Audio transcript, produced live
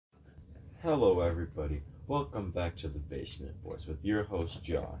Hello, everybody. Welcome back to the Basement Boys with your host,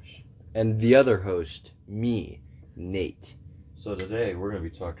 Josh. And the other host, me, Nate. So, today we're going to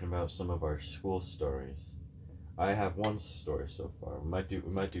be talking about some of our school stories. I have one story so far. We might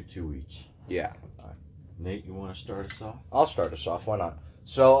do two each. Yeah. Nate, you want to start us off? I'll start us off. Why not?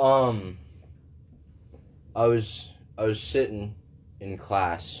 So, I was sitting in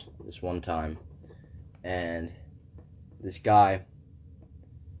class this one time, and this guy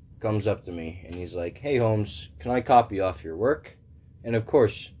comes up to me and he's like, "Hey, Holmes, can I copy off your work?" And of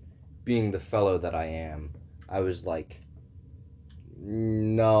course, being the fellow that I am, I was like,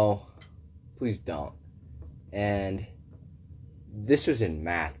 "No, please don't." And this was in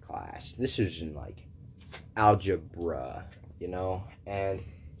math class. This was in like algebra, And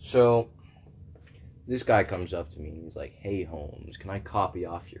so this guy comes up to me and he's like, "Hey, Holmes, can I copy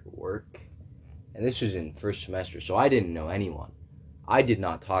off your work?" And this was in first semester, so I didn't know anyone. I did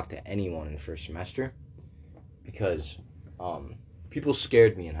not talk to anyone in first semester because people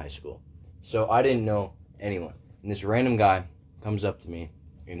scared me in high school. So I didn't know anyone. And this random guy comes up to me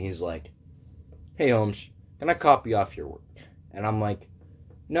and he's like, "Hey, Holmes, can I copy off your work?" And I'm like,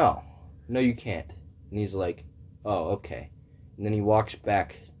 no, you can't. And he's like, "Oh, okay." And then he walks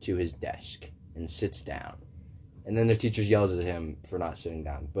back to his desk and sits down. And then the teacher yells at him for not sitting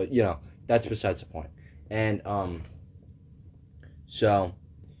down. But, that's besides the point. And, so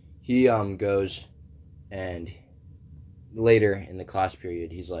he, goes and later in the class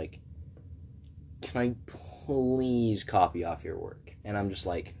period, he's like, "Can I please copy off your work?" And I'm just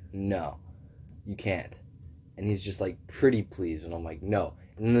like, "No, you can't." And he's just like, "Pretty please." And I'm like, "No."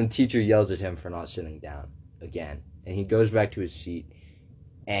 And then the teacher yells at him for not sitting down again. And he goes back to his seat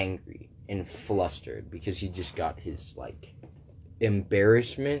angry and flustered because he just got his,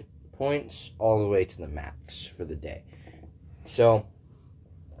 embarrassment points all the way to the max for the day. So,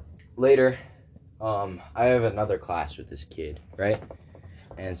 later, I have another class with this kid, right?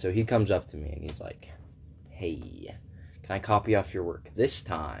 And so he comes up to me and he's like, "Hey, can I copy off your work this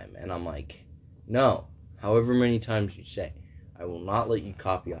time?" And I'm like, "No. However many times you say, I will not let you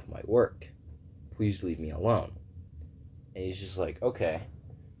copy off my work. Please leave me alone." And he's just like, "Okay."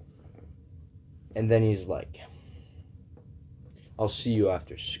 And then he's like, "I'll see you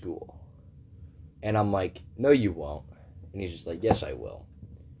after school." And I'm like, "No, you won't." And he's just like, "Yes, I will."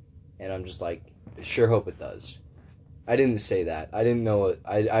 And I'm just like, "Sure hope it does." I didn't say that. I didn't know it.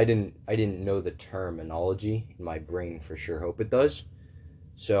 I didn't know the terminology in my brain for sure hope it does.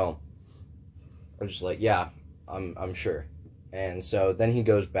 So I was just like, "Yeah, I'm sure." And so then he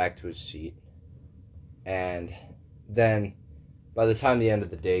goes back to his seat. And then by the time the end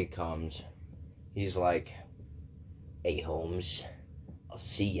of the day comes, he's like, "Hey, Holmes, I'll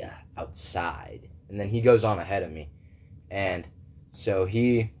see ya outside." And then he goes on ahead of me. And so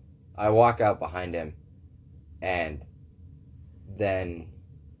I walk out behind him. And then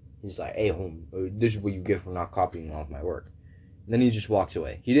he's like, "Hey, Holmes, this is what you get for not copying off my work." And then he just walks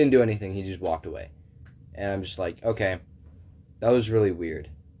away. He didn't do anything. He just walked away. And I'm just like, okay, that was really weird.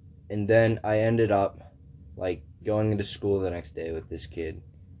 And then I ended up, going into school the next day with this kid.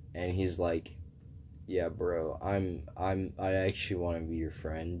 And he's like, "Yeah, bro, I actually want to be your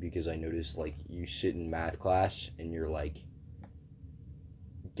friend because I noticed, you sit in math class and you're like,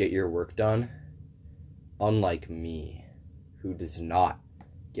 get your work done. Unlike me, who does not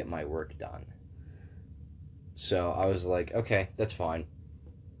get my work done." So I was like, okay, that's fine.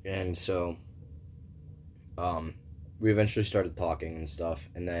 And so, we eventually started talking and stuff.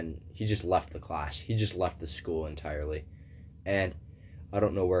 And then he just left the class. He just left the school entirely. And I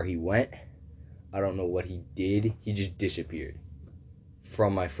don't know where he went. I don't know what he did. He just disappeared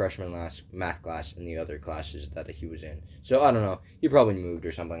from my freshman math class and the other classes that he was in. So I don't know. He probably moved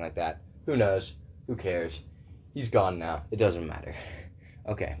or something like that. Who knows? Who cares? He's gone now. It doesn't matter.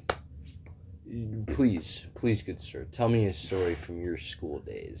 Okay. Please, good sir, tell me a story from your school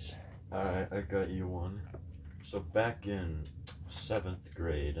days. Alright, I got you one. So, back in 7th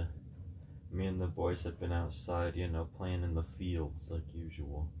grade, me and the boys had been outside, playing in the fields like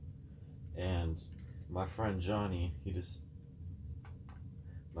usual. And my friend Johnny,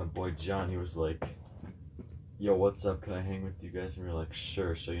 my boy John, he was like, "Yo, what's up? Can I hang with you guys?" And we were like,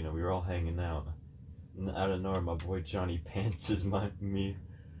 "Sure." So, we were all hanging out. And out of nowhere, my boy Johnny pantses me.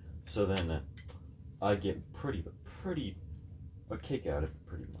 So then I get a kick out of it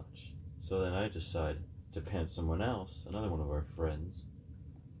pretty much. So then I decide to pants someone else, another one of our friends.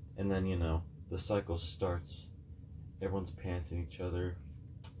 And then, the cycle starts. Everyone's pantsing each other.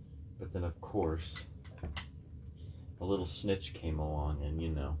 But then, of course, a little snitch came along and,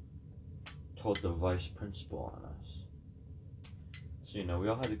 told the vice principal on us. So, we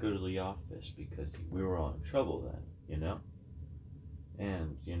all had to go to the office because we were all in trouble then.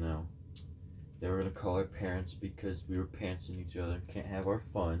 And, they were going to call our parents because we were pantsing each other, can't have our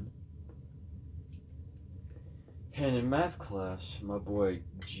fun. And in math class, my boy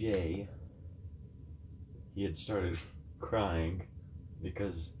Jay, he had started crying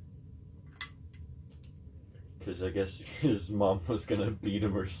because I guess his mom was going to beat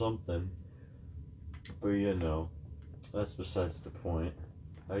him or something. But, that's besides the point.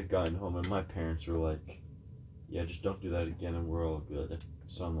 I had gotten home and my parents were like, yeah, just don't do that again and we're all good.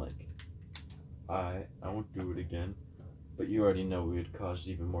 So I'm like, I won't do it again. But you already know we had caused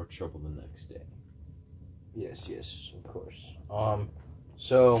even more trouble the next day. Yes, of course.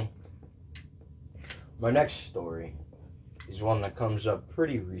 So my next story is one that comes up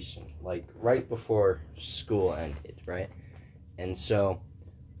pretty recent, like right before school ended, right? And so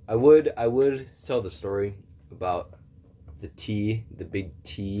I would tell the story about the big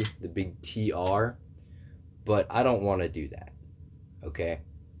TR, but I don't want to do that, okay?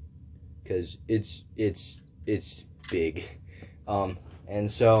 Because it's big, and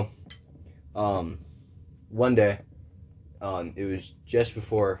so, one day, it was just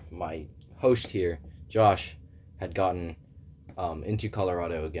before my host here, Josh, had gotten into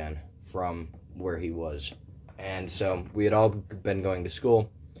Colorado again from where he was, and so we had all been going to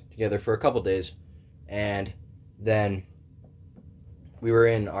school together for a couple days, and then we were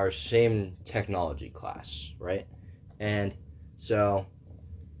in our same technology class, right? And so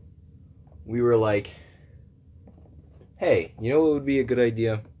we were like, hey, you know what would be a good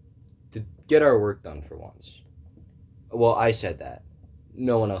idea? To get our work done for once. Well, I said that.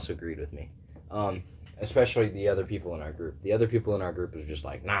 No one else agreed with me. Especially the other people in our group. The other people in our group was just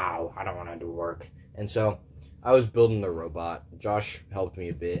like, no, I don't want to do work. And so I was building the robot. Josh helped me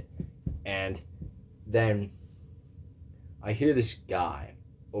a bit. And then I hear this guy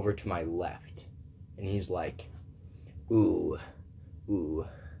over to my left. And he's like, ooh.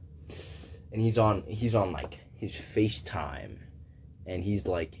 And he's on like his FaceTime. And he's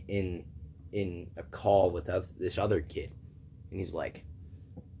like in a call with this other kid. And he's like,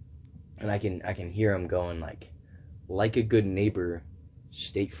 and I can hear him going like a good neighbor,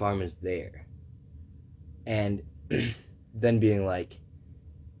 State Farm is there. And then being like,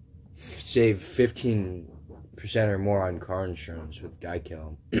 save 15% or more on car insurance with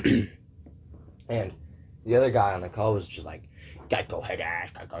Geico. And the other guy on the call was just like, Geico head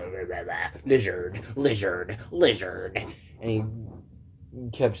ass, Geico, lizard. And he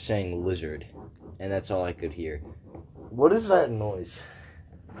kept saying lizard. And that's all I could hear. What is that noise?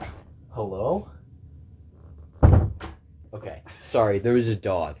 Hello? Okay, sorry, there was a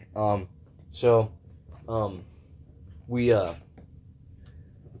dog. We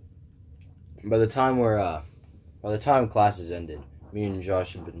by the time classes ended, me and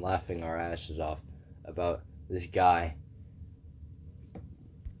Josh had been laughing our asses off about this guy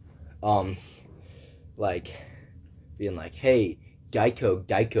being like, hey,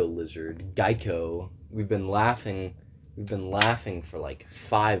 Geico lizard, Geico. We've been laughing for like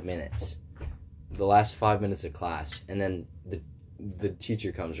 5 minutes, the last 5 minutes of class, and then the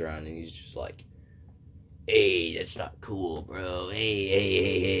teacher comes around and he's just like, hey, that's not cool, bro.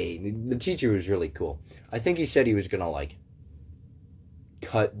 Hey. The teacher was really cool. I think he said he was gonna like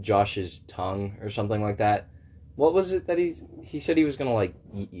cut Josh's tongue or something like that. What was it that he said he was gonna like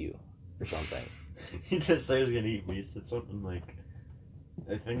eat you or something? He didn't say he was gonna eat me. He said something like,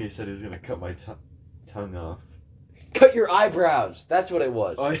 I think he said he was gonna cut my tongue off. Cut your eyebrows. That's what it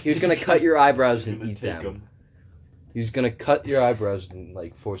was. Oh, he was gonna cut your eyebrows and eat them. them. He was gonna cut your eyebrows and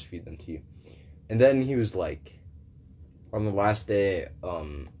like force feed them to you. And then he was like, on the last day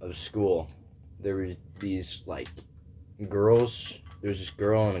of school, there was these like girls. There was this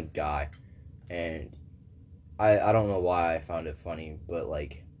girl and a guy, and I don't know why I found it funny, but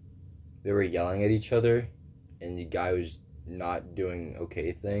like they were yelling at each other, and the guy was not doing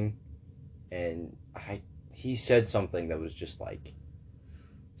okay thing, and he said something that was just like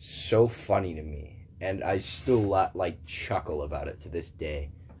so funny to me, and I still like chuckle about it to this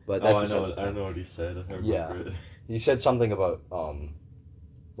day. But that's I know what he said. I remember it. He said something about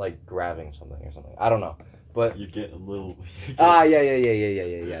like grabbing something or something. I don't know, but you get a little.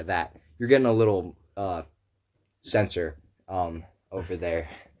 Yeah. That you're getting a little sensor over there,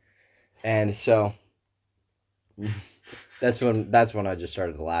 and so that's when I just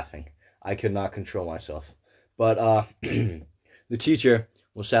started laughing. I could not control myself. But the teacher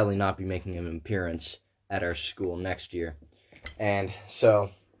will sadly not be making an appearance at our school next year, and so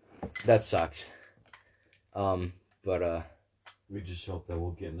that sucks. But We just hope that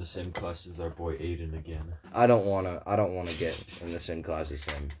we'll get in the same class as our boy Aiden again. I don't wanna get in the same class as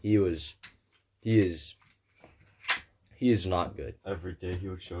him. He is not good. Every day he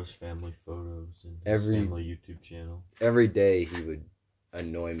would show us family photos and his Every- family YouTube channel. Every day he would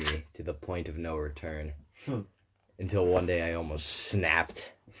annoy me to the point of no return. Until one day I almost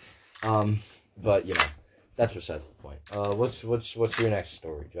snapped. But you know, that's besides the point. What's your next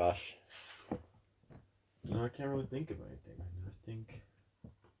story, Josh? No, I can't really think of anything right now. I think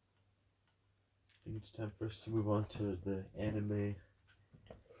it's time for us to move on to the anime.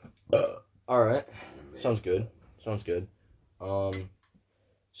 All right, sounds good.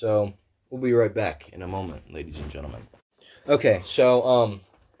 So we'll be right back in a moment, ladies and gentlemen. Okay, so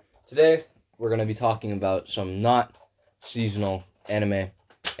today we're gonna be talking about some not seasonal anime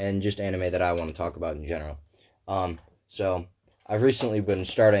and just anime that I want to talk about in general. So I've recently been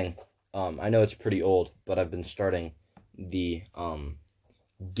starting. I know it's pretty old, but I've been starting the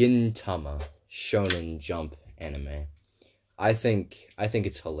Gintama Shonen Jump anime. I think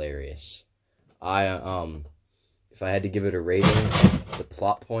it's hilarious. If I had to give it a rating, the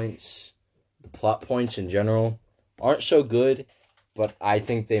plot points in general aren't so good, but I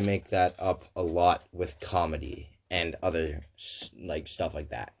think they make that up a lot with comedy and other like stuff like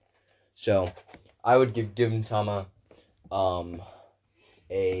that. So I would give Gintama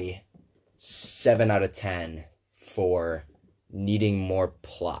a 7 out of 10 for needing more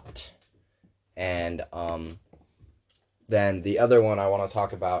plot. And then the other one I want to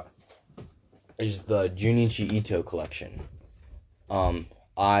talk about is the Junichi Ito collection.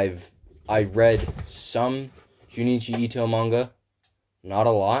 I read some Junichi Ito manga, not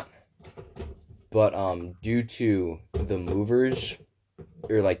a lot, but due to the movers,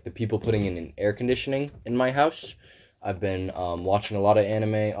 or like the people putting in an air conditioning in my house, I've been watching a lot of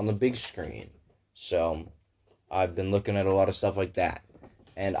anime on the big screen. So I've been looking at a lot of stuff like that.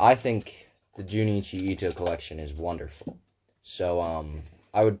 And I think the Junichi Ito collection is wonderful. So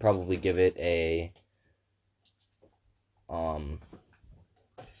I would probably give it a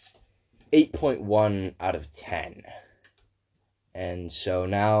 8.1 out of 10. And so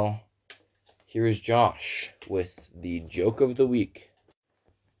now here is Josh with the joke of the week.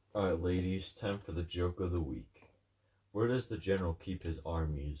 Alright, ladies, time for the joke of the week. Where does the general keep his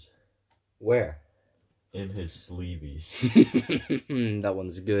armies? Where? In his sleeveys. That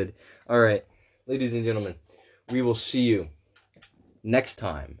one's good. Alright, ladies and gentlemen, we will see you next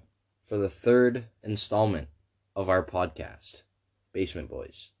time for the third installment of our podcast, Basement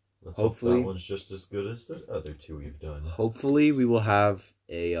Boys. Let's Hopefully- hope that one's just as good as the other two we've done. Hopefully we will have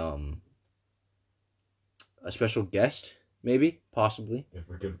a special guest, maybe, possibly. If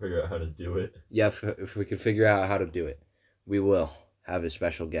we can figure out how to do it. Yeah, if we could figure out how to do it, we will have a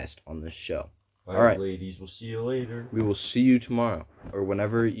special guest on this show. Alright, ladies, we'll see you later. We will see you tomorrow, or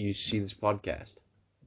whenever you see this podcast.